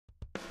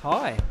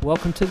Hi,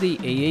 welcome to the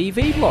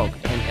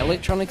EEVblog, an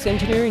electronics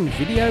engineering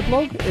video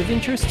blog of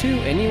interest to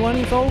anyone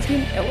involved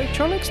in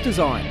electronics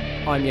design.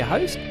 I'm your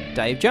host,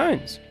 Dave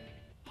Jones.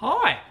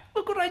 Hi,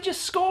 look what I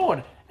just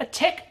scored. A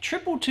Tech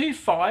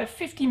 2225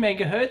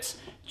 50MHz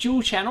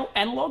dual channel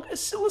analog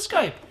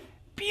oscilloscope.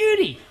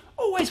 Beauty!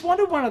 Always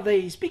wanted one of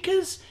these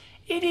because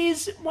it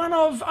is one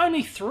of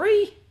only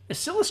 3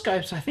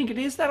 oscilloscopes, I think it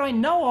is, that I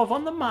know of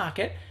on the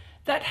market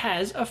that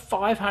has a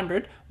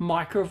 500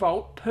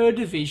 microvolt per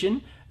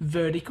division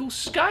vertical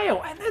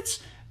scale, and that's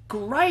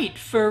great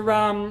for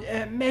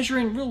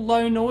measuring real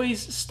low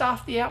noise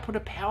stuff, the output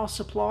of power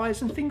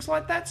supplies and things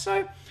like that.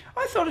 So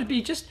I thought it'd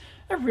be just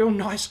a real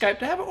nice scope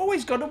to have. I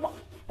always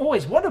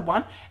wanted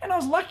one, and I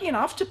was lucky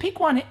enough to pick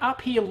one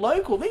up here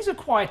local. These are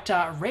quite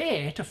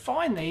rare to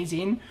find these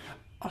in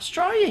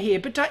Australia here,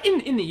 but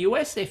in the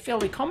US they're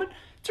fairly common.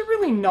 It's a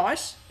really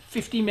nice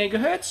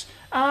 50MHz,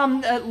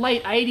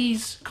 late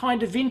 80s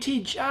kind of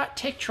vintage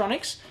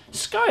Tektronix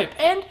scope,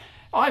 and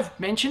I've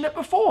mentioned it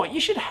before, you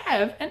should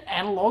have an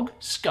analog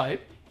scope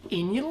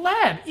in your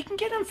lab. You can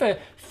get them for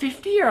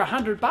 50 or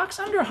 $100,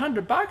 under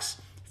 $100,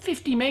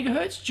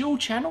 50MHz dual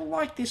channel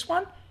like this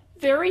one.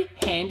 Very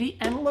handy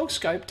analog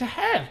scope to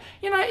have.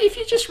 You know, if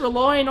you're just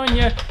relying on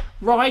your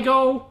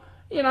Rigol,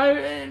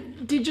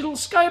 digital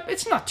scope,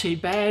 it's not too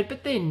bad,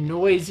 but they're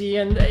noisy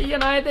and,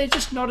 they're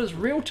just not as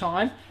real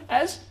time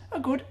as a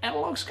good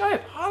analog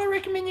scope. Highly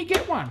recommend you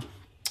get one.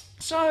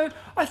 So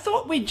I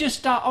thought we'd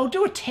just, I'll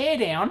do a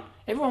teardown.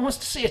 Everyone wants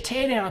to see a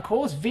teardown, of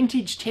course,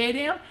 vintage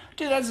teardown.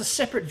 Do that as a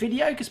separate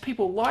video because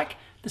people like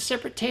the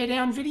separate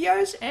teardown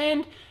videos.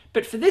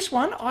 But for this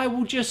one, I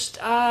will just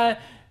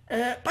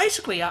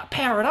basically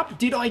power it up.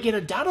 Did I get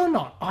a dud or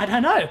not? I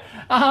don't know.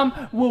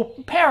 We'll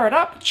power it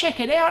up, check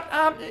it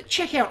out,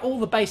 check out all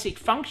the basic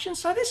functions.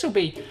 So this will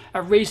be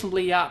a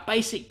reasonably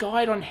basic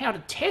guide on how to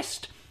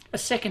test a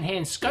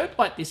second-hand scope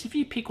like this. If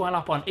you pick one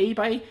up on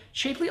eBay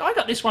cheaply, I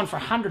got this one for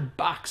 $100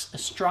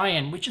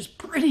 Australian, which is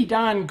pretty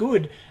darn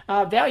good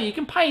value. You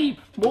can pay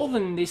more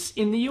than this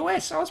in the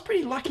US, so I was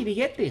pretty lucky to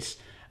get this.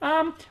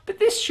 But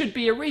this should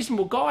be a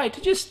reasonable guide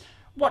to just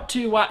what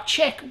to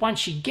check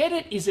once you get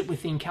it. Is it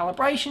within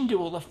calibration? Do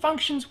all the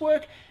functions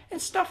work?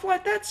 And stuff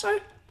like that.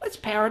 So let's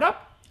power it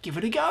up, give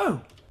it a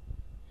go.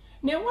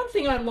 Now, one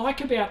thing I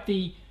like about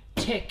the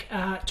Tech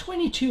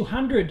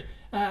 2200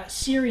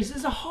 series,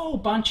 there's a whole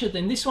bunch of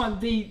them. This one,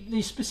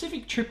 the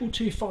specific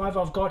 2225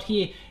 I've got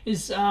here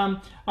is,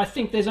 I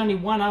think there's only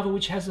one other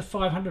which has a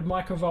 500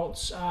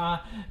 microvolts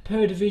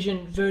per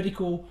division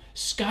vertical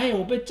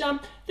scale. But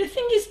the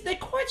thing is, they're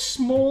quite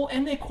small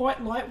and they're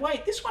quite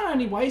lightweight. This one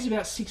only weighs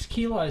about 6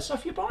 kilos. So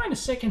if you're buying a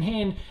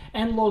second-hand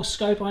analog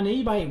scope on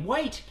eBay,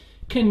 weight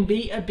can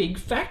be a big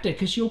factor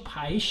because you'll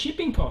pay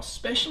shipping costs,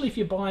 especially if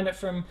you're buying it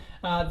from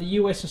the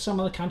US or some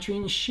other country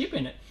and you're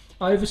shipping it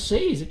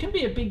overseas. It can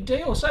be a big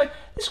deal. So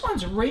this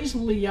one's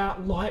reasonably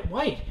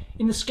lightweight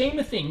in the scheme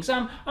of things.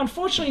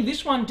 Unfortunately,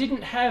 this one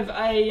didn't have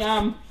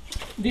a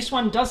this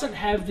one doesn't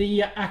have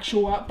the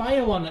actual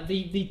bail on it,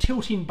 the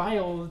tilting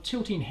bail, the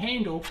tilting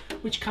handle,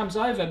 which comes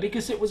over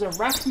because it was a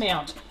rack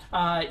mount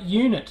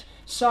unit.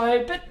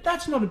 So, but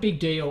that's not a big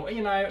deal.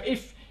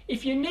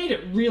 If you need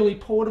it really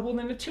portable,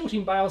 then the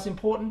tilting bail is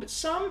important. But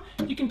some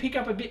you can pick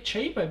up a bit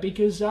cheaper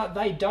because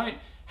they don't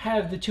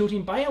have the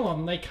tilting bail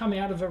on. They come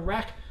out of a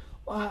rack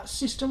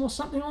system or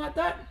something like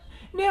that.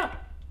 Now,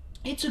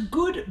 it's a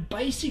good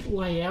basic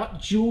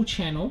layout dual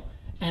channel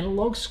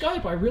analog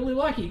scope. I really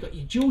like it. You've got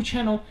your dual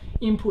channel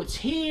inputs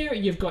here,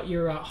 you've got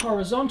your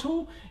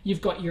horizontal,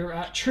 you've got your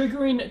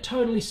triggering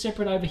totally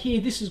separate over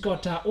here. This has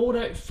got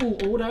full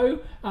auto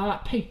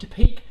peak to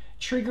peak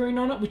triggering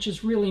on it, which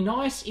is really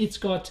nice. It's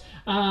got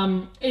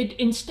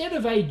instead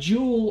of a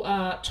dual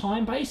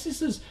time base,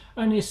 this is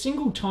only a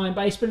single time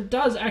base, but it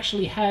does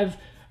actually have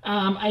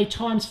a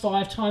 ×5,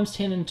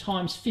 ×10 and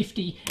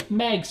 ×50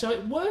 mag, so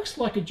it works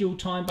like a dual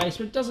time base,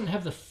 but it doesn't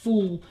have the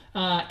full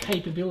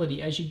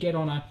capability as you get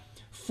on a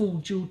full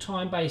dual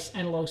time base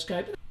analog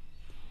scope.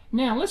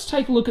 Now let's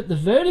take a look at the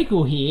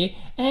vertical here,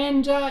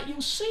 and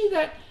you'll see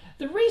that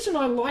the reason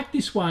I like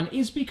this one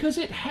is because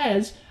it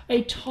has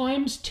a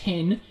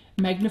 ×10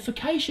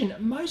 magnification.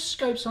 Most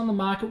scopes on the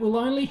market will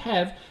only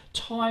have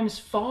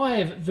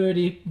 ×5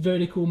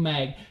 vertical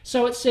mag,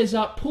 so it says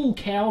pull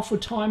cow for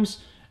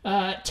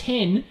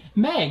 ×10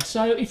 mag.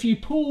 So if you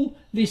pull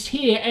this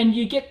here and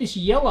you get this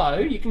yellow,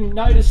 you can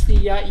notice the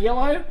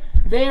yellow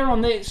there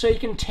on there, so you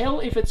can tell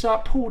if it's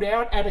pulled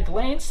out at a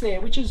glance there,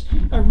 which is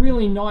a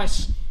really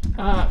nice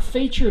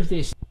feature of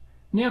this.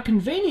 Now,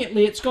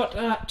 conveniently, it's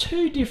got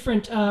two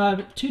different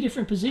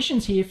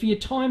positions here for your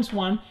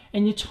 ×1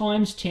 and your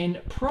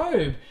 ×10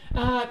 probe,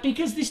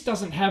 because this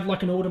doesn't have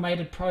like an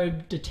automated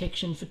probe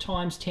detection for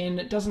 ×10.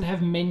 It doesn't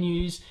have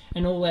menus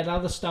and all that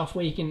other stuff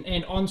where you can,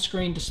 and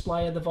on-screen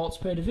display of the volts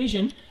per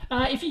division.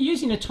 If you're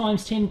using a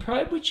 ×10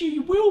 probe, which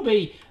you will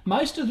be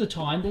most of the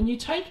time, then you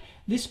take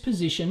this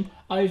position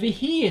over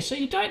here, so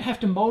you don't have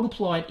to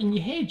multiply it in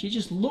your head. You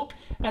just look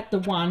at the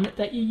one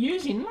that you're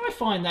using, and I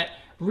find that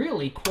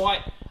really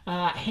quite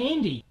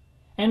handy.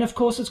 And of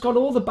course, it's got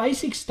all the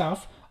basic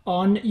stuff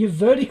on your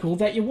vertical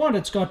that you want.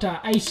 It's got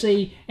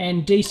AC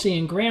and DC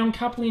and ground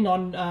coupling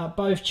on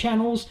both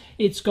channels.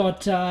 It's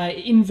got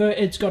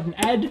it's got an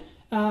add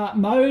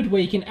mode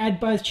where you can add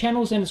both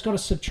channels, and it's got a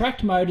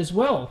subtract mode as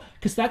well,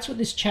 because that's what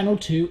this channel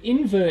 2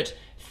 invert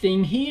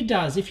thing here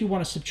does. If you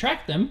want to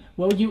subtract them,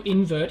 well, you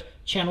invert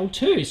channel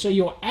 2. So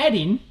you're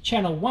adding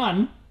channel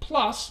 1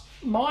 plus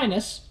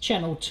minus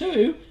channel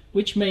 2,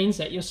 which means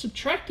that you're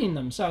subtracting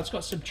them. So it's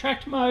got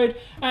subtract mode,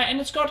 and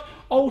it's got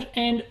alt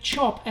and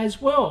chop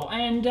as well.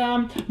 And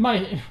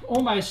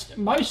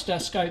most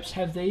scopes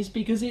have these,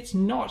 because it's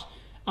not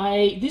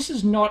this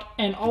is not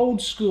an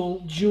old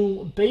school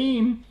dual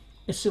beam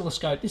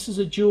oscilloscope. This is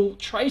a dual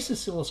trace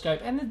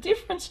oscilloscope, and the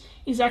difference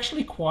is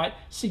actually quite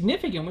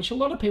significant, which a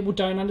lot of people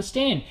don't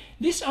understand.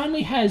 This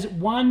only has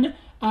one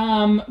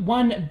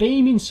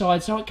beam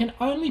inside, so it can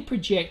only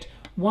project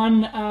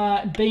one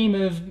beam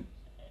of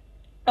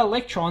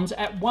electrons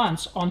at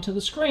once onto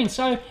the screen.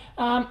 So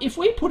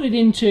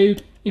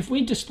if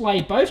we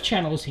display both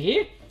channels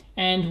here,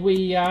 and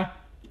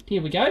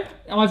here we go.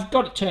 I've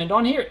got it turned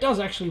on here. It does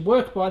actually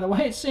work, by the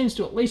way. It seems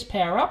to at least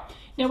power up.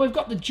 Now we've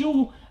got the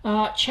dual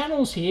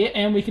channels here,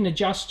 and we can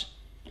adjust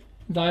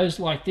those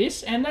like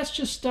this, and that's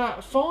just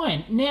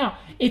fine. Now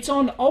it's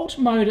on alt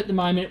mode at the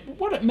moment.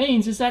 What it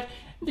means is that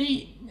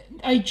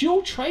a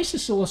dual trace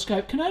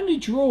oscilloscope can only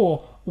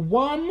draw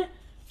one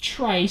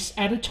trace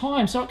at a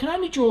time, so it can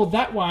only draw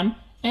that one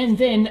and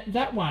then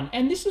that one.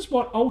 And this is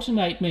what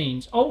alternate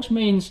means. Alt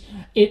means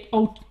it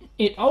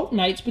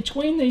alternates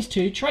between these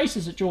two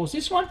traces. It draws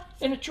this one,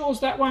 then it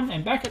draws that one,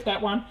 and back at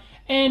that one,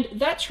 and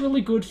that's really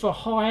good for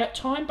higher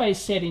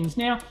time-based settings.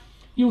 Now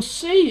you'll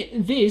see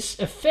this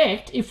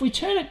effect if we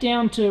turn it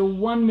down to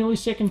 1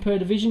 millisecond per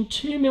division,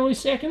 2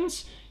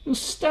 milliseconds. You'll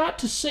start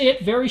to see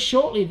it very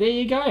shortly. There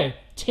you go,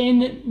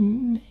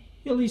 10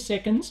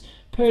 milliseconds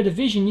per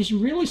division. You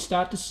really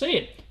start to see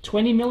it.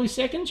 20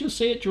 milliseconds, you'll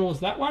see it draws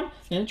that one,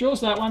 then it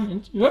draws that one,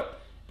 and whoop,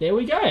 there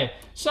we go.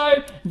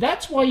 So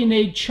that's why you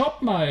need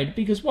chop mode,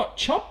 because what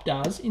chop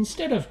does,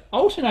 instead of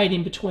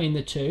alternating between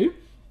the two,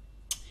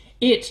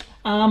 it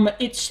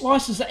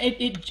slices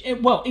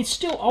well, it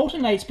still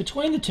alternates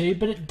between the two,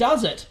 but it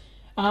does it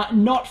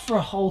not for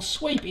a whole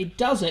sweep. It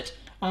does it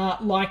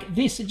like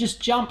this. It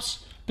just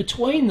jumps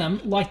between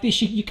them like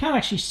this. You can't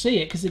actually see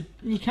it, because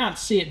you can't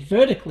see it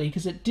vertically,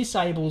 because it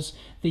disables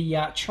the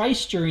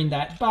trace during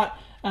that, but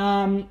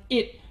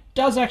it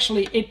does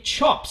actually, it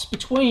chops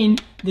between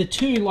the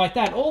two like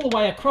that all the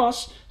way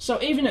across. So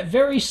even at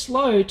very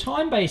slow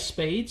time-based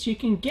speeds, you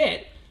can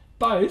get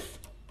both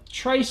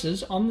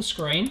traces on the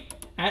screen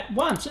at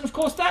once. And of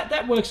course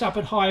that works up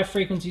at higher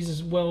frequencies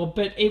as well,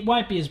 but it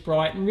won't be as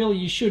bright, and really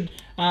you should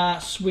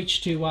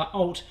switch to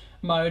alt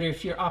mode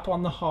if you're up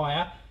on the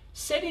higher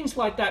settings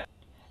like that.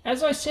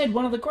 As I said,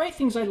 one of the great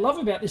things I love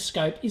about this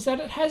scope is that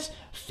it has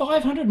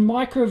 500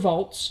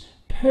 microvolts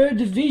per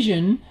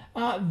division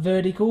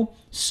vertical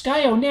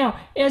scale. Now,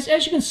 as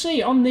you can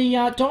see on the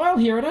dial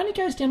here, it only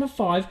goes down to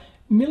 5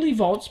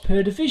 millivolts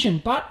per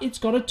division, but it's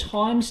got a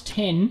times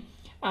 10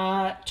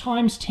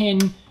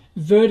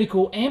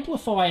 vertical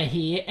amplifier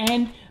here,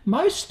 and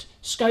most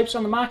scopes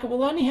on the market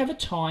will only have a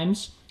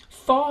times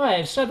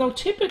 5. So they'll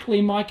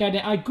typically might go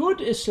down, a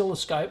good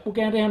oscilloscope will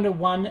go down to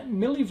 1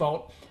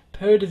 millivolt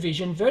per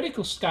division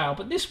vertical scale,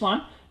 but this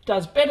one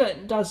does better,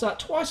 does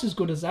twice as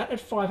good as that at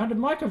 500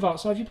 microvolts.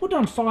 So if you put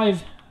on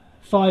 5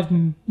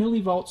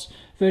 millivolts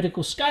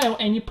vertical scale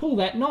and you pull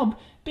that knob,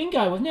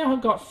 bingo, we've now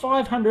got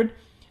 500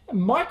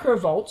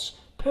 microvolts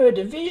per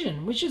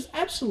division, which is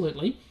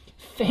absolutely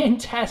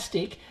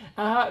fantastic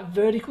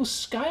vertical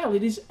scale.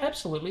 It is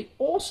absolutely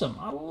awesome.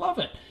 I love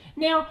it.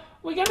 Now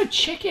we're going to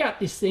check out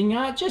this thing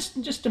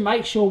just to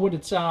make sure what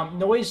its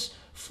noise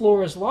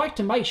floor is like,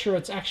 to make sure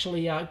it's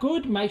actually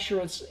good, make sure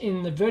it's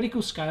in the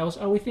vertical scales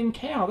are within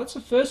cow. That's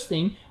the first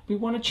thing we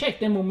want to check.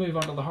 Then we'll move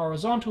on to the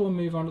horizontal, we'll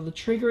move on to the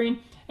triggering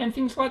and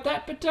things like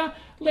that. But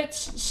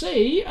let's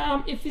see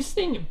if this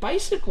thing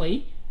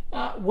basically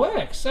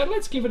works. So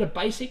let's give it a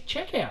basic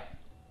checkout.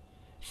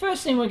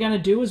 First thing we're going to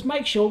do is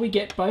make sure we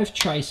get both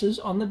traces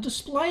on the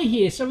display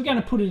here. So we're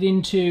going to put it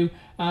into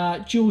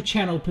dual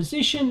channel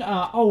position.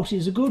 Alt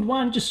is a good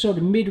one, just sort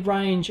of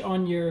mid-range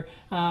on your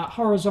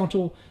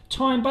horizontal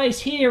time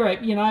base here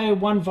at,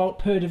 1 volt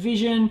per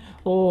division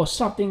or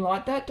something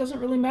like that, doesn't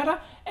really matter.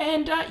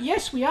 And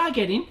yes, we are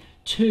getting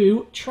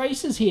 2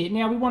 traces here.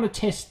 Now we want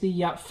to test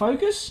the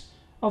focus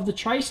of the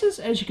traces.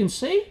 As you can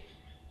see,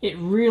 it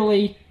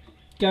really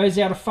goes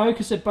out of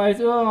focus at both.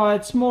 Oh,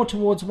 it's more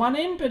towards one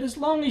end, but as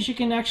long as you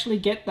can actually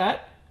get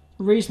that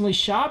reasonably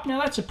sharp,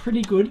 now that's a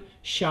pretty good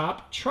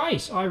sharp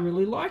trace. I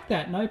really like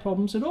that, no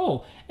problems at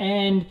all.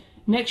 And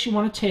next you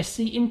want to test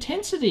the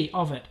intensity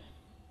of it.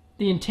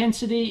 The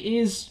intensity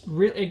is,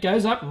 it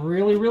goes up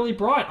really, really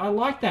bright. I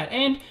like that.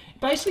 And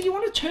basically you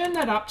want to turn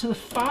that up to the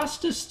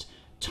fastest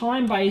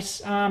time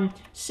base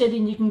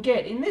setting you can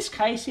get. In this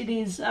case it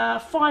is 50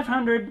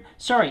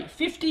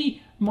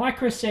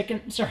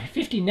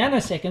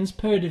 nanoseconds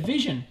per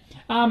division.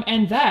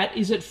 and that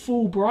is at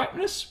full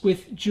brightness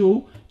with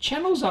dual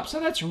channels up, so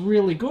that's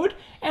really good.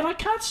 And I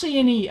can't see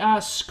any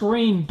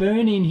screen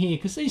burn in here,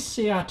 because these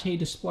CRT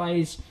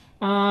displays,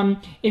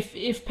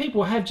 if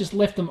people have just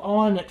left them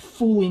on at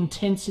full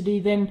intensity,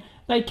 then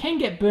they can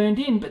get burned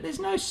in, but there's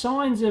no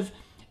signs of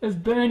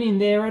burn in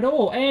there at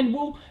all. And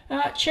we'll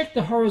check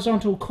the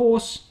horizontal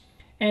coarse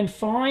and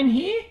fine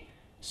here.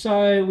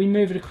 So we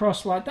move it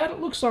across like that. It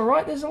looks all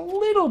right. There's a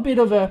little bit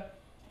of a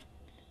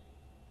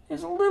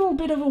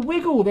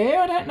wiggle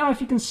there. I don't know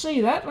if you can see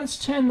that. Let's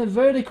turn the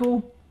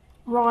vertical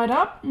right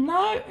up.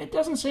 No, it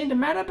doesn't seem to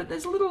matter, but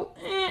there's a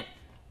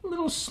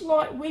little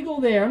slight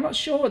wiggle there. I'm not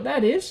sure what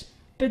that is,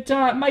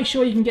 but make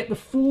sure you can get the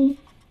full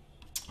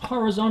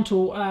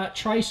horizontal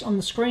trace on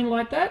the screen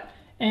like that,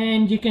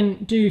 and you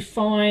can do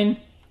fine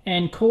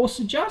and coarse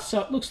adjust. So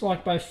it looks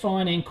like both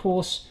fine and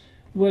coarse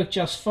work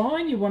just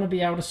fine. You want to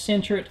be able to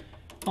center it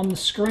on the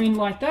screen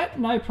like that,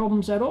 no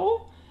problems at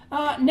all.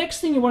 Next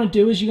thing you want to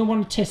do is you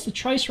want to test the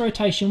trace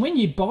rotation. When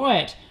you buy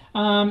it,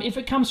 if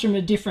it comes from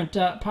a different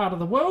part of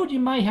the world, you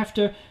may have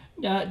to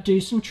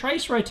do some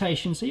trace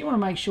rotation. So you want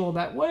to make sure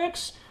that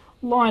works.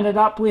 Line it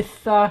up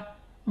with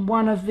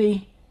one of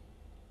the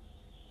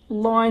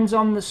lines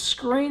on the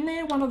screen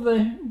there, one of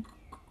the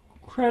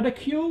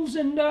credicules,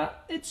 and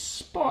it's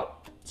spot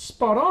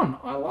on.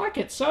 I like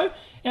it. So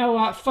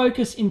our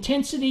focus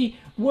intensity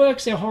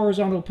works, our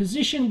horizontal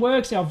position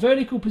works, our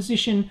vertical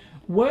position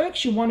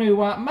works. You want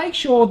to make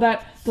sure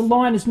that the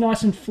line is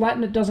nice and flat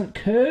and it doesn't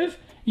curve.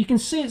 You can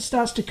see it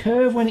starts to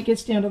curve when it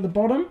gets down to the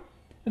bottom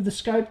of the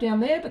scope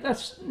down there, but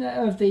that's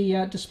of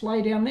the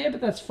display down there,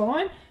 but that's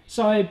fine.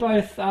 So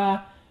both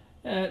so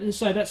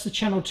that's the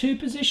channel 2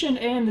 position,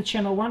 and the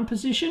channel 1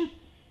 position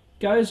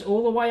goes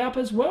all the way up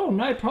as well.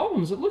 No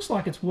problems. It looks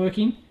like it's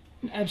working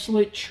an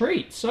absolute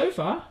treat so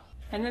far.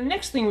 And the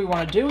next thing we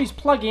want to do is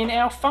plug in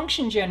our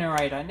function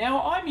generator. Now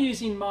I'm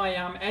using my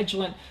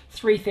Agilent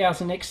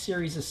 3000X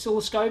series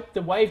oscilloscope,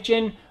 the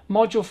WaveGen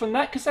module from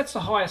that, because that's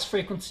the highest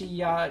frequency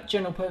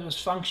general purpose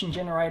function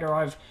generator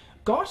I've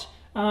got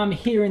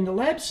here in the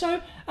lab.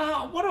 So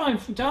what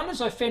I've done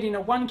is I fed in a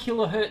 1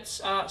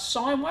 kilohertz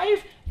sine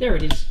wave. There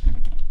it is.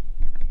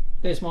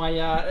 There's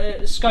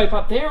my scope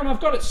up there, and I've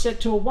got it set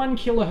to a 1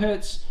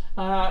 kilohertz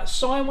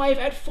sine wave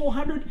at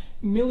 400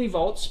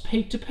 millivolts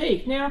peak to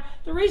peak. Now,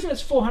 the reason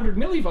it's 400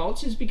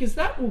 millivolts is because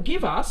that will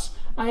give us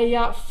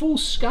a full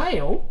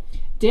scale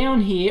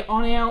down here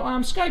on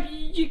our scope.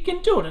 You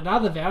can do it at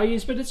other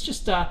values, but it's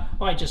just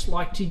I just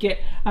like to get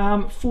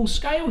full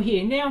scale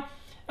here. Now,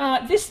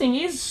 this thing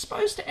is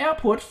supposed to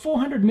output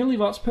 400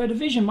 millivolts per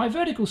division. My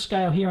vertical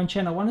scale here on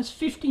channel 1 is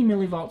 50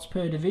 millivolts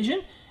per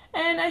division,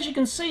 and as you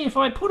can see, if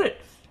I put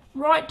it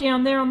right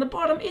down there on the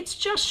bottom, it's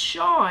just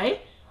shy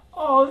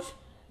of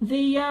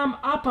the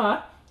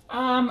upper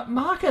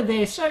marker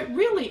there. So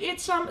really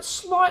it's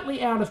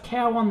slightly out of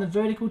cow on the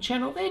vertical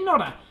channel. They're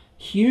not a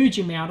huge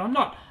amount. I'm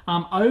not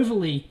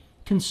overly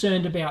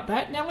concerned about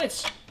that. Now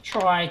let's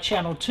try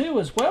channel 2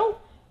 as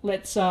well.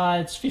 Let's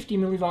it's 50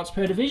 millivolts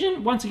per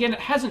division. Once again, it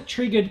hasn't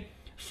triggered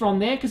from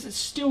there because it's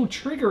still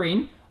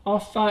triggering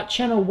off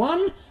channel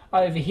 1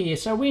 over here.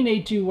 So we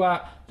need to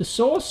the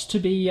source to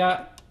be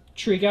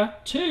trigger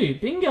 2.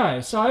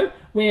 Bingo. So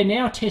we're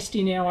now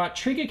testing our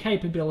trigger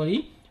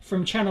capability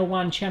from channel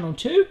 1, channel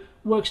 2.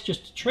 Works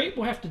just a treat.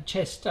 We'll have to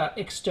test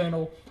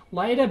external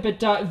later,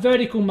 but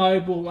vertical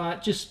mode will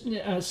just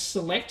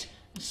select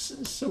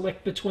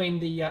between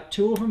the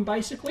two of them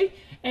basically,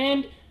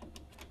 and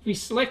if we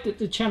select it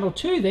to channel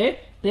 2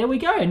 there we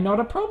go, not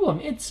a problem.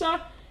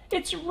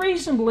 It's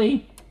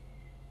reasonably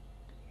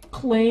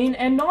clean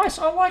and nice.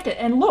 I like it.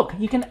 And look,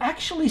 you can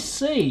actually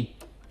see,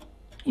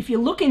 if you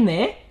look in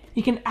there,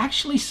 you can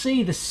actually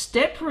see the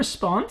step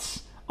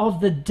response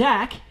of the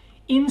DAC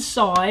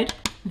inside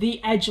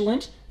the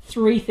Agilent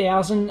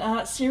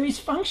 3000 series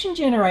function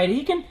generator.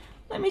 You can,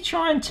 let me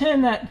try and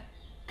turn that,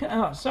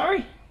 oh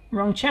sorry,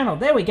 wrong channel.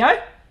 There we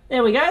go.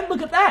 There we go.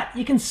 Look at that.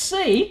 You can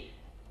see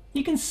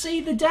the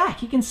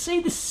DAC. You can see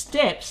the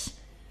steps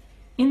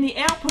in the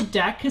output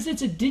DAC because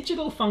it's a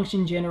digital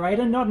function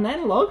generator, not an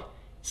analog.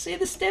 See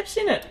the steps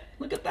in it.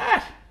 Look at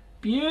that.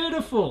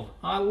 Beautiful.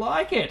 I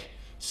like it.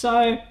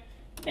 So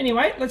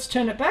anyway, let's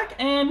turn it back,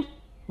 and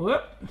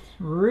whoop,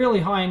 really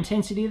high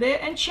intensity there.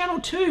 And channel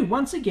 2,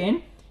 once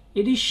again,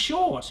 it is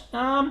short.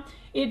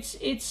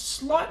 It's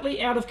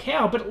slightly out of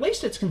cow, but at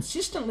least it's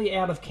consistently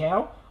out of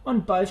cow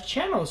on both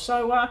channels.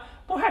 So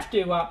we'll have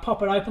to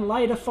pop it open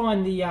later,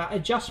 find the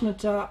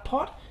adjustment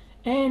pot,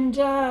 and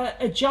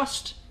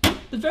adjust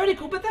the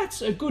vertical, but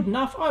that's good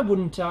enough. I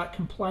wouldn't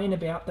complain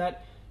about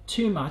that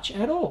too much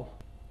at all.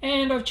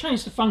 And I've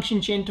changed the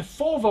function gen to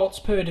 4 volts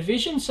per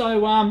division, so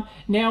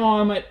now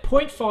I'm at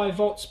 0.5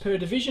 volts per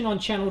division on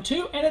channel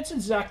 2, and it's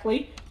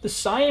exactly the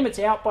same. It's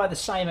out by the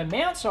same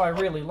amount, so I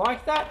really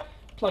like that.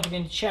 Plug it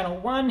into channel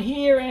 1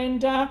 here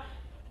and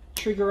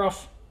trigger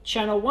off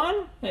channel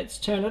 1. Let's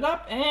turn it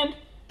up, and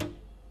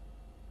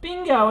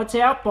bingo, it's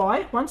out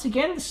by, once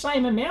again, the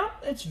same amount.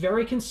 It's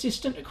very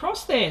consistent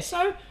across there.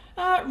 So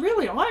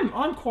really,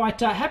 I'm quite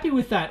happy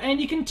with that. And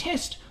you can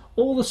test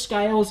all the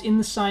scales in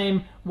the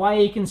same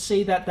way. You can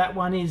see that that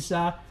one is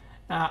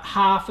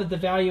half of the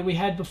value we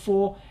had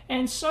before,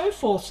 and so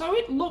forth. So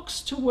it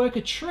looks to work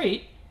a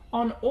treat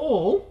on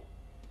all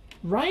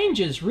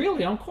ranges,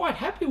 really. I'm quite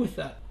happy with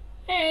that.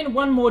 And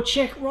one more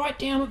check right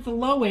down at the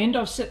low end.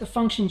 I've set the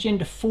function gen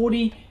to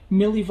 40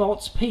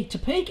 millivolts peak to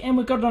peak, and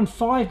we've got it on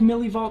 5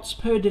 millivolts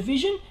per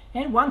division,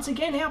 and once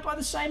again out by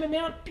the same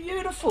amount.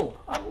 Beautiful.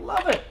 I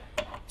love it.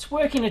 It's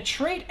working a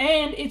treat,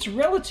 and it's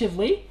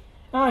relatively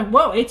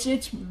well,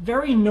 it's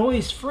very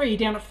noise free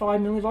down at 5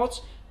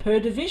 millivolts per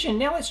division.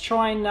 Now let's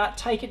try and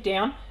take it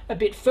down a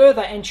bit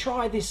further and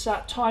try this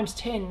times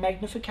 10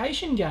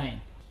 magnification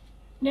gain.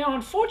 Now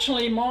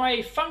unfortunately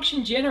my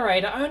function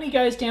generator only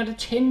goes down to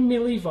 10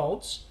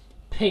 millivolts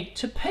peak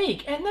to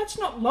peak, and that's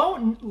not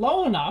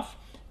low enough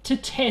to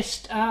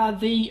test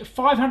the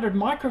 500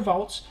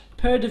 microvolts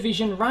per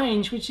division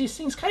range which this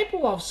thing's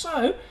capable of.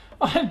 So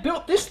I've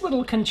built this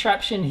little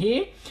contraption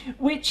here,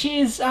 which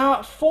is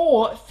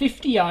 4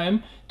 50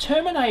 ohm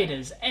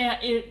terminators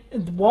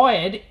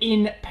wired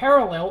in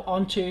parallel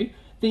onto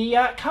the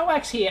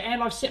coax here,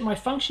 and I've set my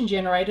function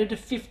generator to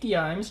 50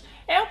 ohms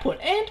output.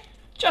 And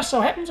just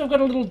so happens I've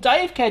got a little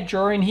DaveCAD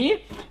drawing here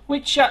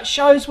which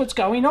shows what's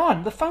going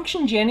on. The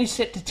function gen is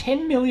set to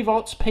 10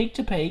 millivolts peak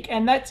to peak,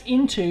 and that's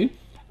into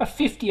a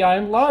 50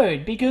 ohm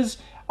load because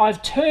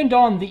I've turned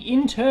on the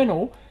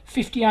internal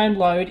 50 ohm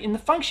load in the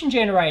function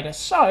generator.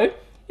 So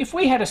if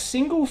we had a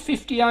single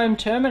 50 ohm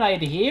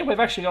terminator here, we've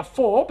actually got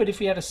 4, but if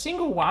we had a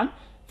single one,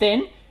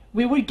 then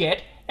we would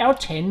get our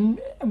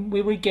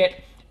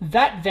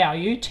that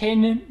value,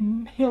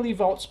 10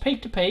 millivolts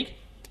peak to peak,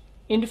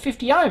 into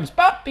 50 ohms.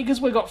 But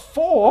because we've got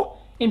 4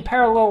 in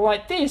parallel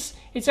like this,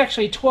 it's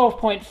actually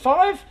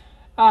 12.5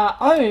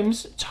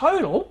 ohms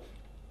total,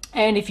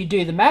 and if you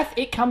do the math,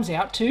 it comes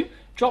out to,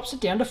 drops it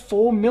down to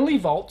 4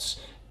 millivolts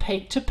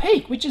peak to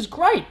peak, which is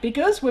great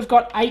because we've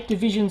got 8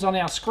 divisions on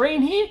our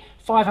screen here.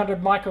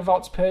 500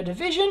 microvolts per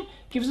division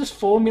gives us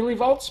 4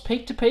 millivolts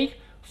peak to peak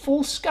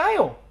full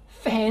scale.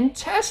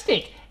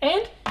 Fantastic.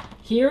 And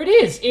here it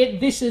is.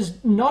 This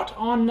is not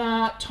on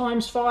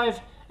times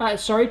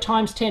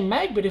 10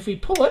 mag, but if we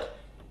pull it,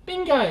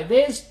 bingo,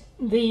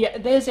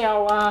 there's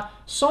our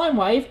sine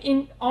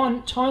wave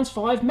on times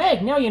 5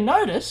 mag. Now you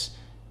notice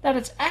that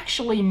it's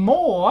actually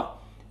more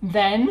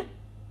than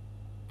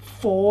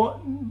 4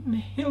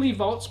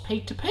 millivolts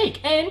peak to peak,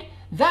 and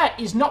that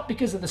is not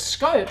because of the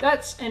scope.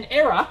 That's an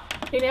error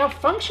in our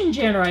function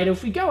generator.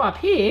 If we go up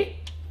here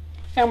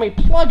and we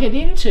plug it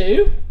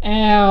into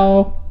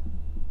our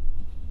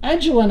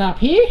Agilent up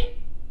here,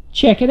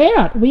 check it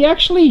out. We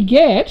actually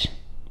get,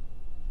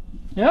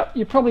 yep,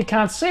 you probably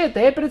can't see it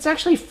there, but it's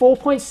actually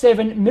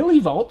 4.7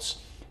 millivolts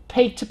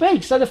peak to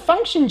peak. So the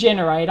function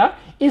generator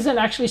isn't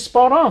actually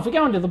spot on. If we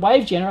go into the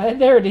wave generator,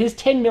 there it is,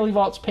 10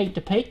 millivolts peak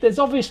to peak. There's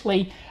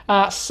obviously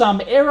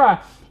some error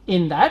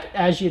in that,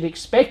 as you'd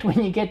expect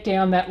when you get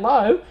down that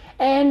low,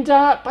 and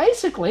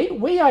basically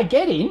we are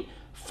getting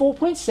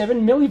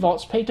 4.7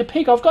 millivolts peak to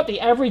peak. I've got the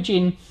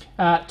averaging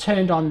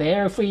turned on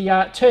there. If we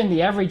turn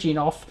the averaging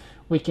off,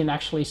 we can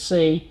actually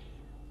see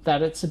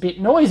that it's a bit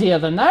noisier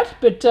than that,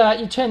 but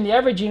you turn the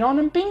averaging on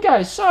and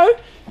bingo. So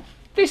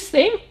this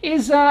thing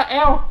is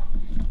our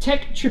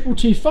Tech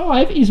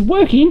 2225 is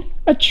working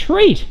a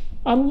treat.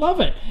 I love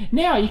it.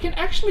 Now you can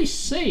actually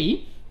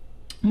see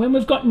when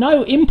we've got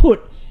no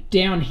input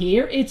down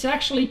here, it's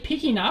actually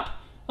picking up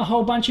a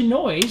whole bunch of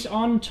noise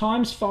on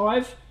times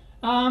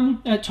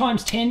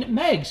 10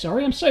 mag.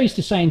 Sorry, I'm so used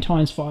to saying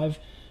times 5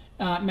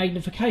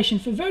 magnification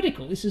for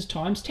vertical. This is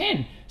times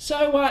 10.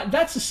 So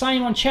that's the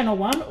same on channel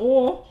 1,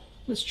 or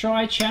let's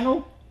try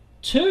channel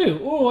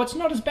 2. Oh, it's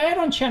not as bad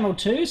on channel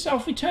 2. So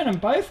if we turn them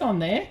both on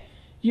there,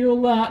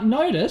 you'll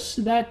notice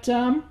that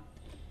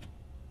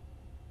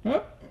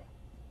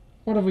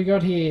what have we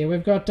got here?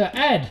 We've got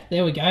add.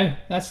 There we go.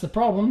 That's the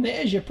problem.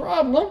 There's your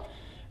problem.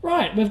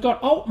 Right, we've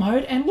got alt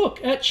mode, and look,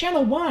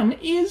 channel 1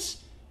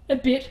 is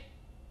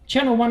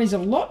channel 1 is a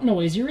lot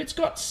noisier. It's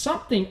got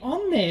something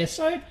on there,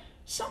 so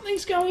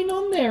something's going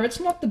on there. It's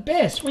not the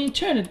best. When you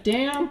turn it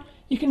down,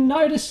 you can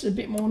notice a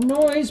bit more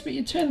noise, but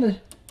you turn the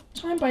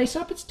time base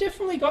up, it's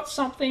definitely got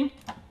something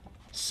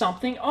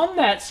on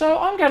that. So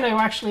I'm going to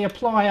actually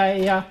apply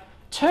a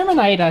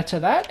terminator to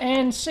that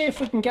and see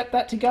if we can get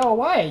that to go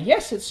away.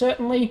 Yes, it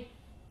certainly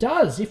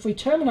does. If we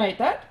terminate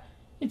that,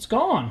 it's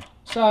gone.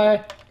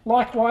 So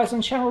likewise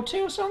on channel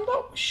 2, so I'm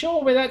not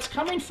sure where that's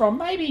coming from.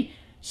 Maybe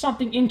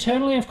something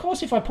internally. Of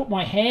course, if I put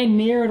my hand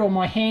near it or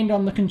my hand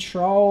on the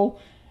control,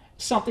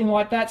 something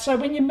like that. So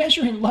when you're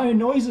measuring low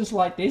noises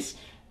like this,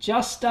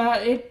 just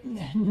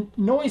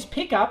noise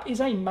pickup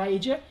is a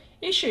major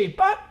issue.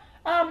 But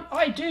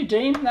I do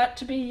deem that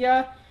to be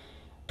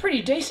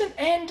pretty decent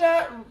and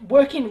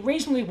working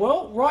reasonably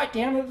well right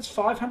down at this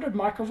 500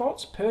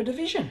 microvolts per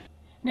division.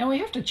 Now we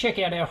have to check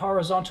out our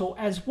horizontal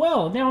as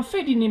well. Now I'm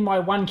feeding in my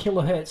 1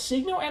 kilohertz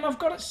signal, and I've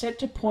got it set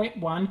to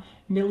 0.1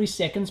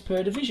 milliseconds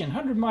per division,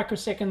 100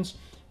 microseconds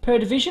per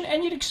division,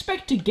 and you'd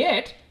expect to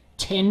get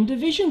 10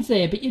 divisions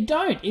there, but you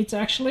don't. It's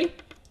actually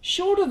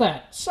short of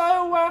that.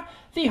 So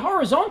the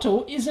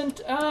horizontal isn't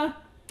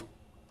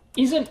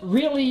isn't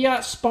really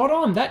spot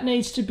on. That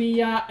needs to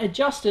be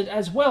adjusted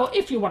as well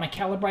if you want to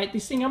calibrate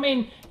this thing. I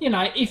mean, you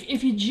know,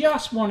 if you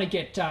just want to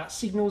get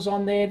signals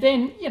on there,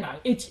 then, you know,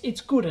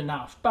 it's good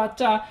enough.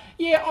 But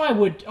yeah, I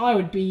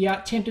would be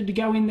tempted to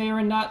go in there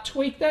and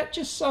tweak that,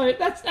 just so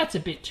that's a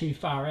bit too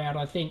far out,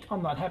 I think.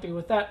 I'm not happy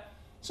with that.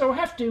 So we'll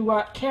have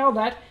to cal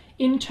that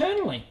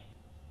internally.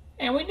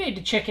 And we need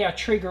to check our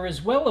trigger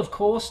as well, of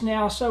course,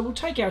 now. So we'll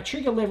take our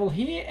trigger level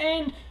here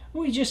and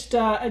we just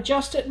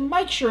adjust it and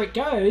make sure it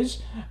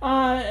goes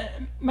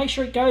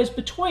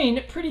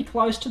between pretty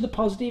close to the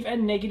positive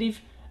and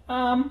negative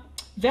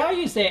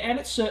values there, and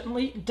it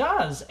certainly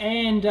does.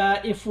 And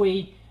if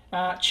we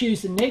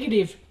choose the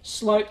negative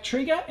slope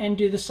trigger and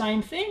do the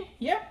same thing,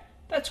 yep,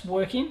 that's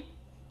working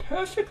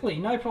perfectly,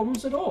 no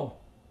problems at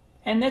all.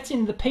 And that's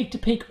in the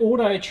peak-to-peak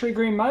auto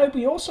triggering mode.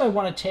 We also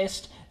want to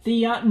test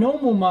the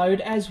normal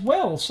mode as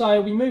well.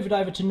 So we move it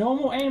over to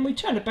normal and we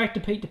turn it back to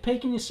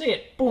peak-to-peak, and you see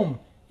it, boom,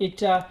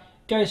 it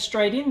goes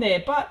straight in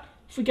there. But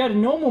if we go to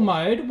normal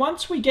mode,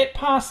 once we get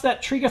past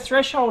that trigger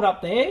threshold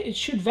up there, it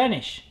should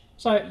vanish.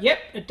 So yep,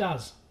 it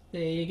does.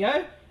 There you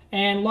go.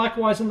 And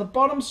likewise on the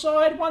bottom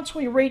side, once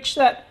we reach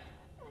that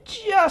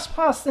just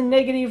past the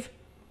negative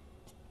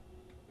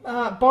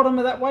bottom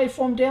of that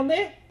waveform down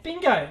there,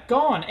 bingo,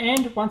 gone.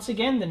 And once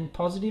again, then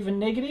positive and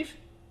negative,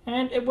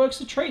 and it works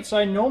a treat.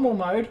 So normal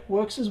mode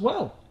works as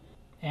well.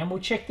 And we'll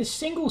check the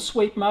single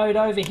sweep mode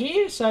over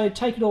here. So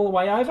take it all the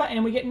way over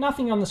and we get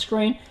nothing on the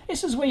screen.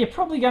 This is where you're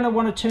probably going to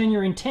want to turn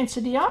your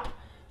intensity up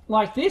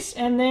like this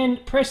and then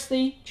press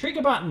the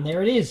trigger button.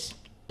 There it is.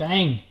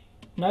 Bang.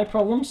 No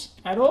problems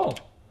at all.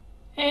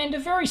 And a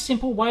very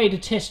simple way to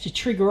test your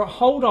trigger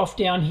hold off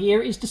down here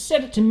is to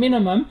set it to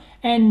minimum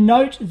and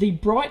note the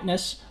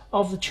brightness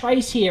of the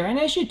trace here. And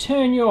as you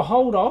turn your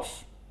hold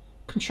off,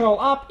 control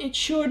up, it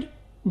should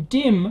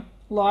dim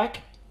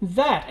like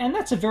that. And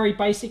that's a very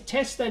basic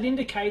test that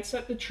indicates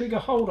that the trigger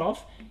hold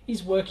off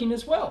is working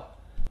as well.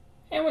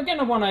 And we're going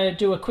to want to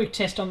do a quick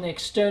test on the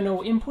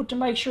external input to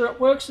make sure it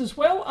works as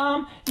well.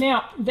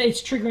 Now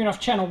it's triggering off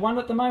channel 1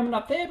 at the moment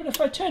up there, but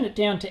if I turn it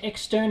down to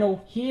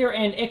external here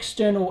and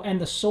external and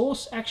the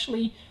source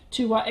actually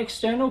to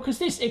external, because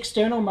this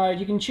external mode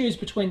you can choose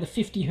between the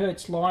 50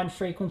 Hertz line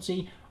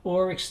frequency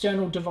or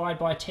external divide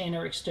by 10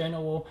 or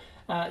external or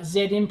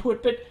Z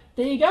input, but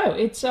there you go.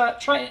 It's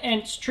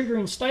and it's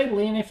triggering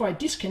stably, and if I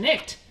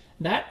disconnect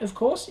that, of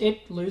course,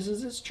 it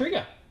loses its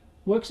trigger.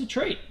 Works a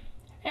treat.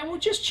 And we'll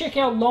just check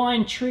our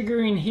line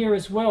triggering here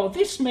as well.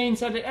 This means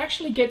that it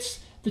actually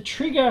gets the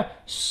trigger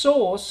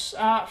source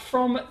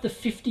from the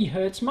 50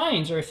 Hertz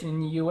mains, or if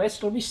in the US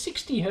it'll be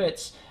 60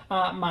 Hertz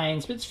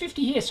mains, but it's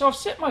 50 here. So I've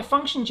set my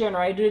function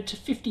generator to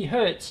 50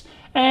 Hertz,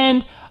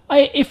 and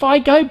if I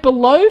go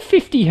below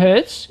 50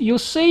 Hertz, you'll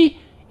see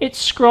it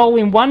scroll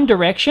in one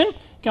direction,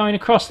 going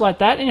across like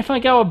that, and if I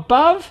go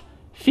above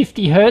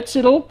 50 Hertz,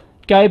 it'll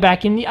go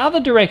back in the other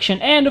direction.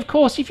 And of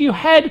course, if you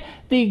had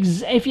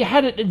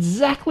it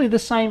exactly the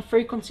same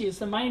frequency as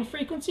the main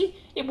frequency,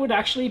 it would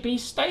actually be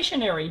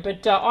stationary.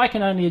 But I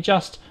can only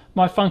adjust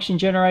my function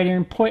generator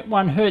in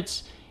 0.1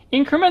 Hertz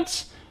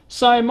increments.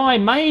 So my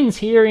mains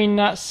here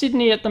in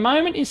Sydney at the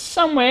moment is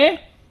somewhere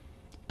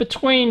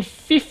between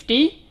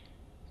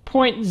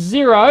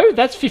 50.0,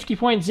 that's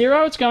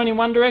 50.0, it's going in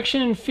one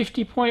direction, and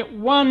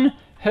 50.1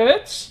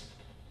 Hertz.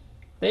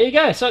 There you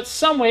go. So it's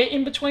somewhere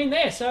in between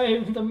there.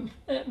 So the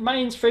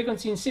mains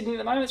frequency in Sydney at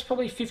the moment is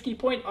probably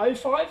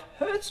 50.05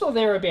 Hertz or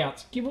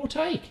thereabouts, give or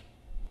take.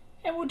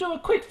 And we'll do a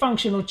quick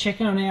functional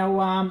check on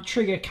our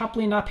trigger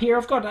coupling up here.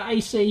 I've got an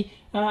AC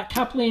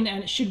coupling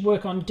and it should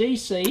work on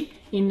DC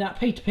in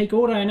peak-to-peak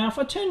auto. Now if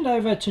I turn it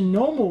over to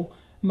normal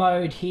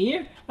mode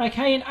here,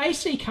 okay, in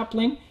AC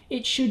coupling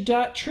it should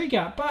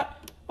trigger, but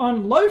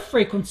on low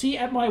frequency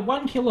at my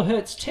 1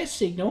 kilohertz test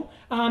signal,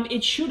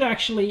 it should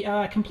actually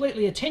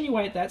completely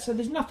attenuate that, so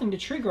there's nothing to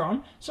trigger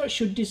on, so it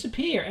should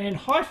disappear. And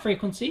high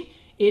frequency,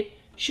 it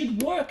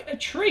should work a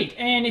treat.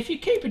 And if you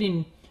keep it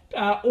in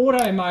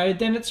auto mode,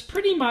 then it's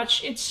pretty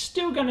much, it's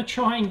still going to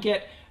try and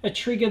get a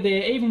trigger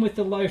there, even with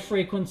the low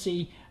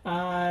frequency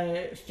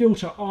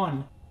filter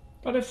on.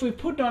 But if we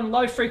put on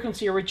low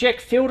frequency or reject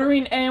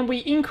filtering and we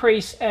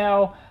increase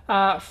our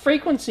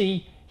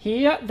frequency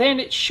here, then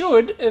it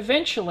should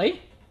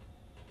eventually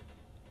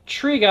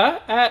trigger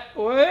at,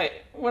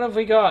 what have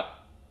we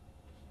got?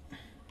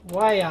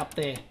 Way up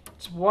there.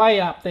 It's way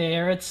up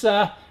there. It's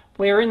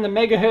we're in the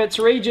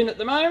megahertz region at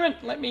the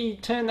moment. Let me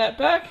turn that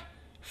back.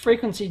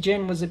 Frequency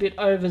gen was a bit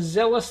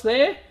overzealous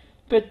there,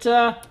 but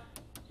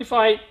if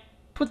I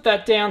put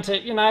that down to,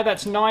 you know,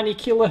 that's 90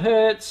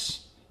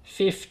 kilohertz,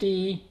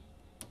 50,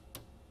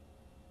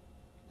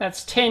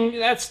 that's 10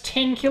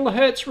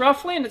 kilohertz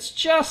roughly, and it's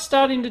just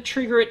starting to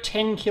trigger at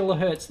 10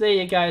 kilohertz. There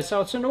you go.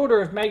 So it's an order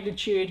of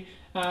magnitude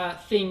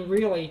thing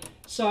really.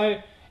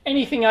 So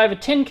anything over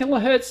 10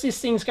 kilohertz,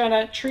 this thing's going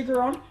to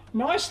trigger on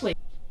nicely.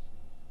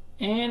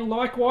 And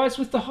likewise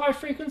with the high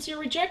frequency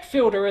reject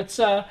filter, it's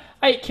 8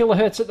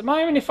 kilohertz at the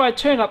moment. If I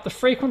turn up the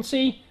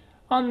frequency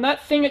on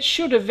that thing, it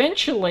should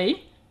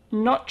eventually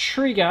not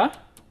trigger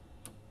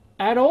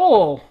at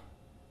all.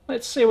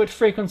 Let's see what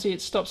frequency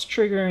it stops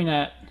triggering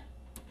at.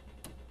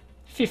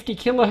 50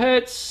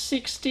 kilohertz,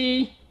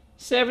 60,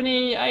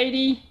 70,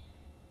 80,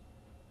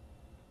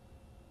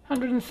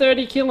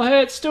 130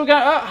 kilohertz, still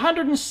going,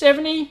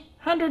 170,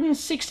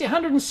 160,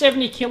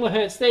 170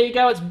 kilohertz. There you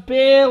go, it's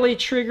barely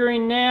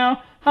triggering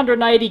now.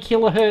 180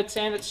 kilohertz,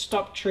 and it's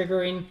stopped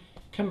triggering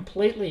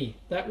completely.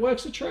 That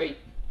works a treat.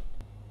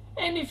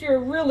 And if you're a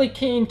really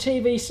keen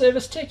TV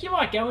service tech, you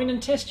might go in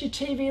and test your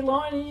TV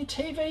line and your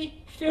TV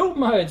field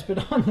modes,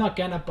 but I'm not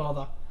going to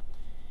bother.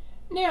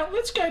 Now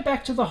let's go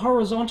back to the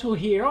horizontal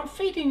here. I'm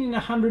feeding in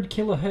 100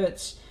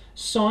 kilohertz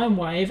sine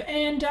wave,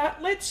 and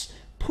let's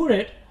put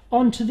it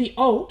onto the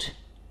alt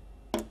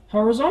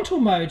horizontal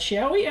mode,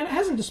 shall we? And it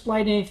hasn't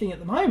displayed anything at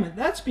the moment.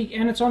 That's big,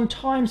 and it's on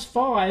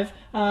 ×5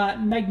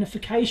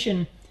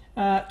 magnification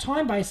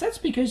time base. That's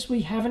because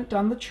we haven't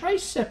done the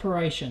trace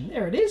separation.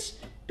 There it is.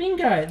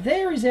 Bingo.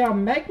 There is our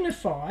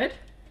magnified.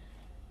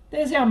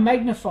 There's our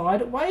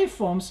magnified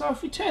waveform. So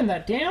if we turn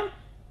that down,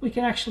 we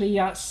can actually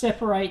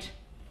separate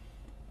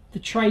the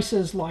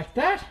traces like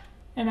that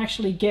and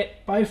actually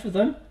get both of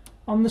them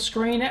on the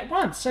screen at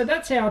once. So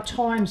that's our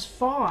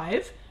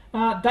 ×5.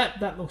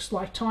 That looks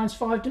like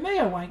 ×5 to me.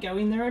 I won't go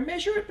in there and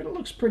measure it, but it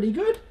looks pretty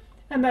good.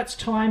 And that's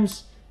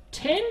 ×10.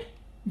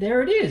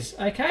 There it is.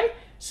 Okay,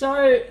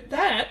 so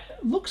that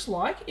looks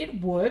like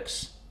it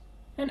works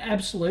an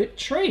absolute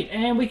treat.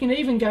 And we can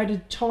even go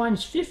to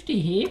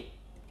 ×50 here,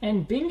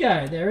 and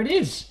bingo, there it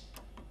is.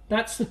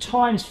 That's the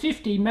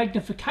 ×50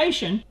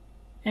 magnification.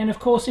 And of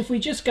course, if we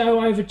just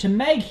go over to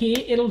mag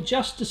here, it'll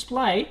just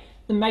display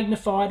the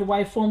magnified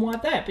waveform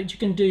like that. But you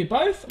can do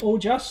both or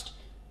just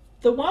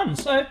the one.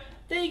 So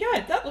there you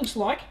go. That looks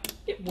like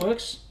it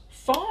works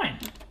fine.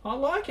 I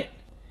like it.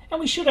 And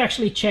we should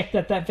actually check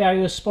that that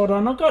value is spot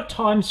on. I've got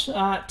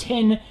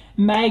 ×10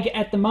 mag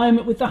at the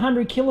moment with the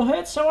 100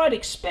 kilohertz, so I'd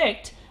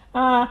expect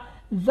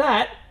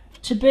that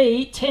to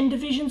be 10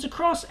 divisions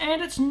across,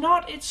 and it's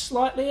not. It's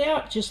slightly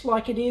out, just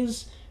like it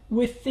is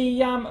with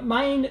the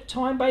main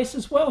time base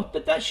as well.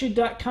 But that should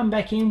come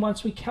back in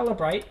once we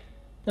calibrate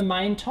the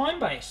main time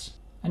base.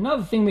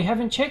 Another thing we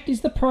haven't checked is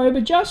the probe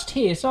adjust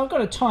here. So I've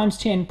got a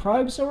 ×10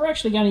 probe, so we're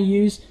actually going to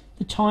use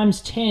the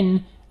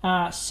 ×10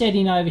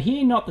 setting over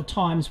here, not the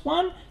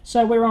 ×1.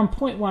 So we're on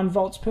 0.1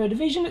 volts per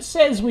division. It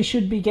says we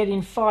should be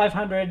getting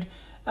 500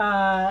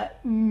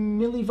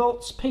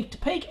 millivolts peak to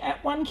peak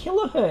at 1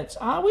 kilohertz.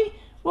 Are we?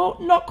 Well,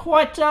 not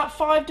quite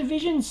 5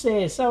 divisions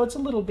there, so it's a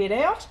little bit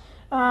out,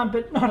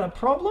 but not a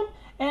problem.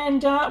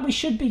 And we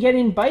should be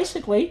getting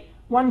basically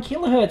 1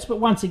 kilohertz, but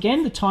once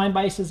again the time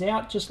base is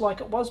out just like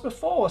it was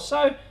before.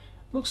 So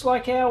looks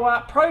like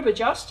our probe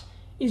adjust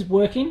is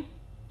working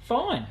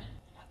fine.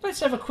 Let's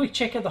have a quick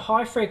check of the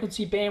high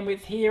frequency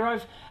bandwidth here.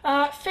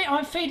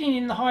 I'm feeding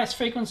in the highest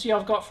frequency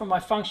I've got from my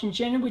function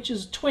generator, which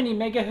is 20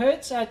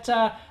 megahertz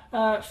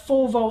at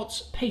 4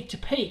 volts peak to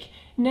peak.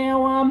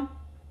 Now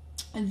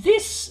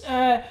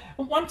the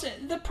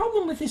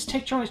problem with this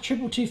Tektronix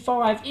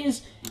 2225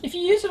 is if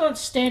you use it on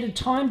standard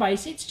time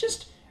base, it's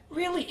just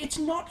really, it's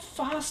not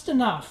fast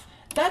enough.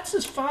 That's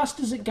as fast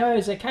as it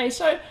goes, okay?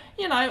 So,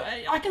 you know,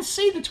 I can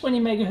see the 20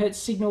 megahertz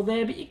signal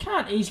there, but you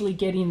can't easily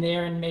get in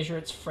there and measure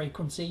its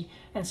frequency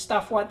and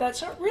stuff like that.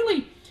 So it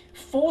really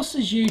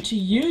forces you to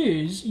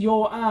use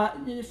your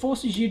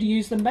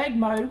the mag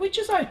mode, which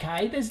is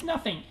okay. There's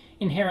nothing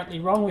inherently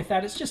wrong with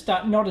that. It's just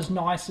not as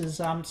nice as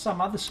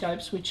some other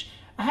scopes, which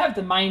have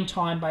the main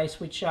time base,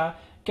 which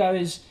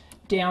goes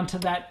down to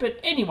that. But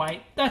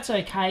anyway, that's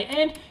okay.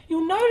 And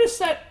you'll notice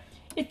that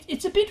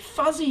it's a bit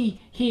fuzzy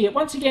here.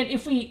 Once again,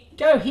 if we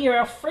go here,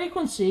 our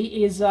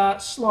frequency is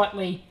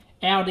slightly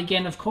out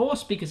again, of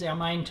course, because our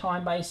main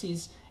time base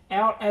is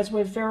out, as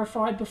we've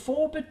verified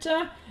before. But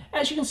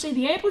as you can see,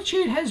 the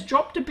amplitude has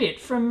dropped a bit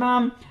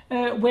from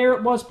where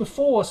it was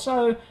before.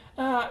 So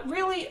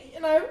really,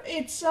 you know,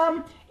 it's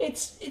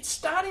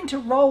starting to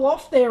roll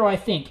off there, I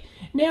think.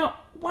 Now,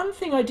 one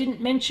thing I didn't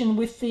mention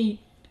with the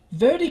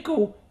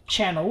vertical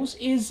channels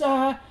is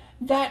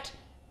that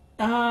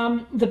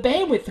the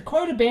bandwidth, the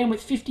quota bandwidth,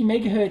 50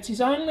 megahertz, is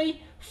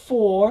only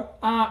for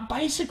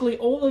basically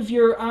all of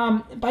your,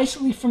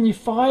 basically from your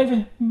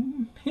 5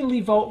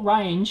 millivolt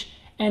range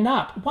and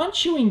up.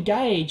 Once you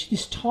engage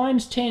this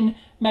 ×10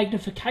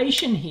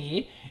 magnification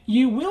here,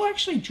 you will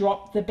actually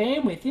drop the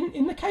bandwidth.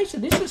 In the case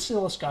of this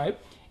oscilloscope,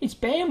 its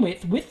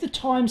bandwidth with the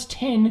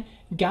 ×10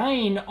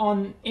 gain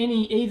on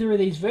either of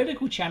these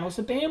vertical channels,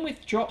 the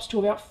bandwidth drops to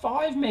about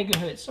 5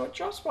 megahertz. So it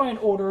drops by an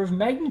order of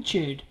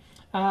magnitude.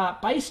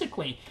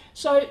 Basically.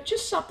 So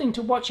just something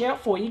to watch out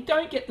for. You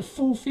don't get the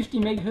full 50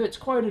 megahertz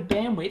quoted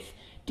bandwidth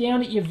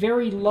down at your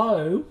very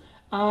low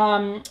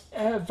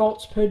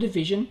volts per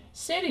division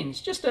settings.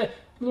 Just a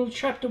little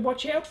trap to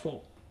watch out for.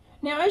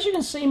 Now, as you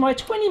can see, my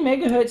 20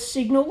 megahertz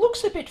signal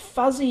looks a bit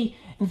fuzzy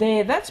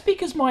there. That's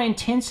because my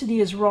intensity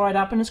is right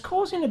up and it's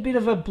causing a bit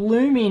of a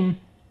blooming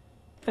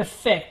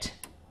effect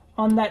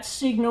on that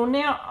signal.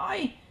 Now,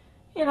 I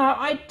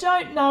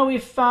don't know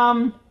if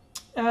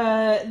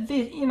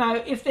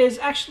if there's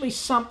actually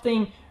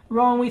something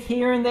wrong with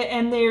here, and the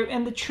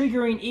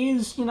triggering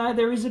is,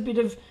 there is a bit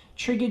of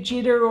trigger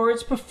jitter or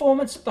its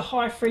performance at the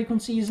high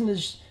frequency isn't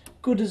as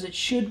good as it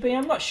should be.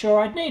 I'm not sure.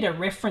 I'd need a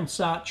reference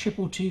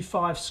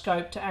 2225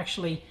 scope to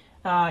actually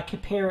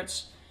compare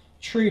its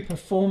true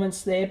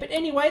performance there. But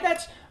anyway,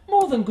 that's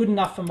more than good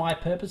enough for my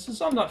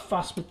purposes. I'm not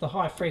fussed with the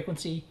high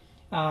frequency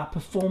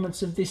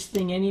performance of this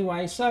thing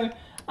anyway. So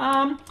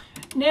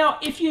now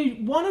if you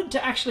wanted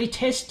to actually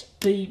test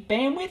the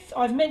bandwidth,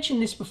 I've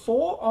mentioned this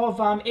before, of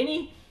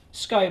any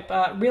scope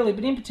really,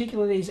 but in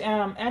particular these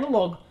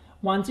analog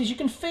ones, is you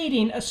can feed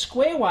in a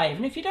square wave.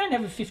 And if you don't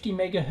have a 50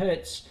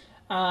 megahertz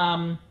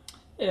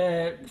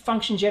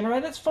function generator,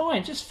 that's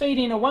fine. Just feed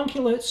in a 1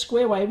 kilohertz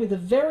square wave with a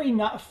very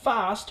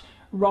fast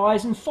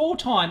rise and fall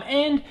time,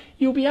 and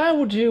you'll be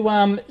able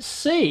to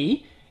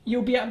see,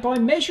 by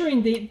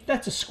measuring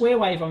that's a square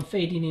wave I'm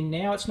feeding in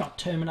now. It's not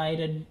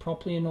terminated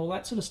properly and all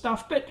that sort of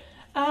stuff, but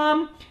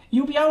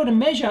you'll be able to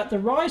measure the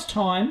rise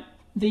time,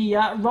 the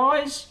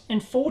rise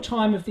and fall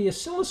time of the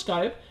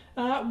oscilloscope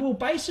will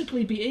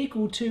basically be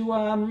equal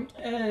to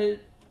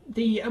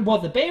the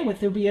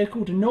bandwidth will be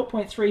equal to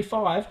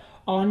 0.35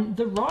 on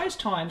the rise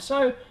time.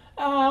 So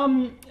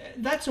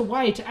that's a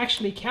way to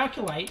actually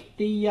calculate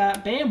the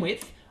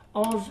bandwidth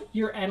of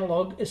your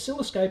analog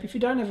oscilloscope if you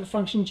don't have a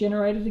function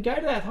generator to go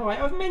to that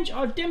high.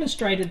 I've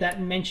demonstrated that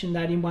and mentioned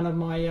that in one of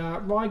my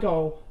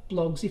Rigol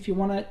blogs if you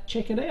want to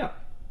check it out.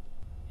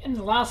 And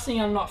the last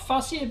thing I'm not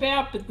fussy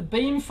about, but the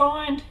beam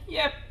find.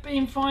 Yep,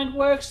 beam find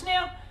works.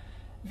 Now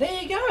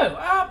there you go.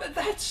 But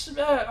that's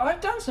I've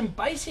done some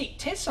basic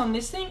tests on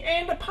this thing,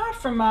 and apart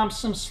from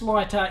some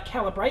slight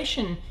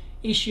calibration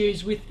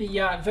issues with the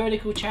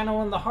vertical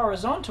channel and the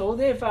horizontal,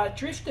 they've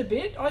drifted a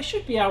bit. I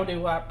should be able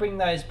to bring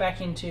those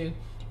back into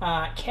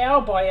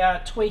cow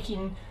by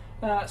tweaking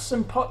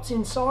some pots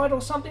inside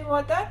or something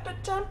like that.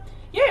 But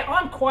yeah,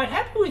 I'm quite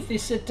happy with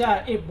this.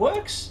 It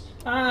works.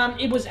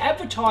 It was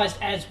advertised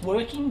as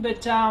working,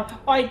 but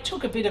I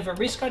took a bit of a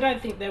risk. I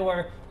don't think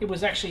it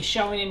was actually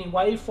showing any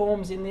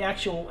waveforms in the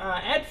actual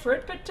ad for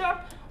it, but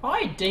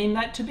I deem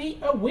that to be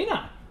a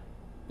winner.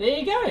 There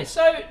you go.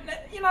 So,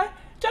 you know,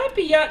 don't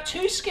be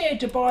too scared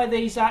to buy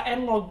these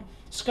analog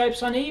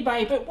scopes on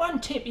eBay, but one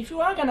tip, if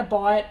you are going to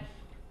buy it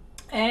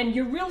and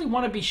you really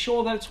want to be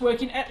sure that it's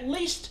working, at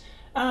least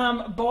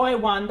buy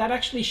one that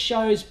actually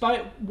shows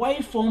both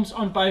waveforms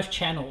on both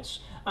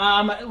channels.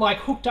 Like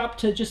hooked up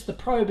to just the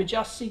probe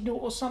adjust signal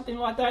or something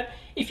like that.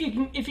 If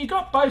you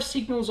got both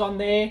signals on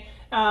there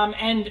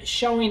and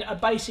showing a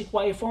basic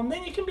waveform,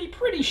 then you can be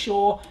pretty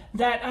sure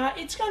that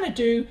it's going to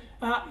do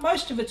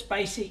most of its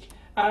basic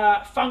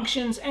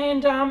functions.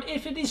 And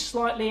if it is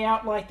slightly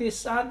out like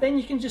this, then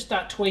you can just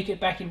tweak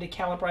it back into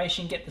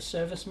calibration, get the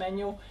service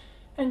manual,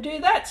 and do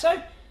that. So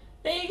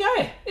there you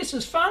go. This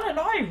is fun, and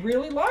I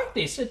really like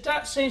this. It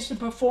seems to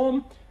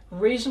perform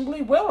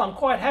reasonably well. I'm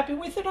quite happy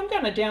with it. I'm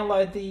going to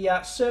download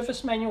the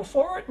service manual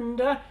for it and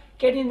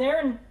get in there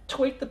and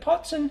tweak the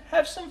pots and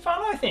have some fun,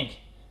 I think.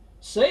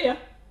 See ya.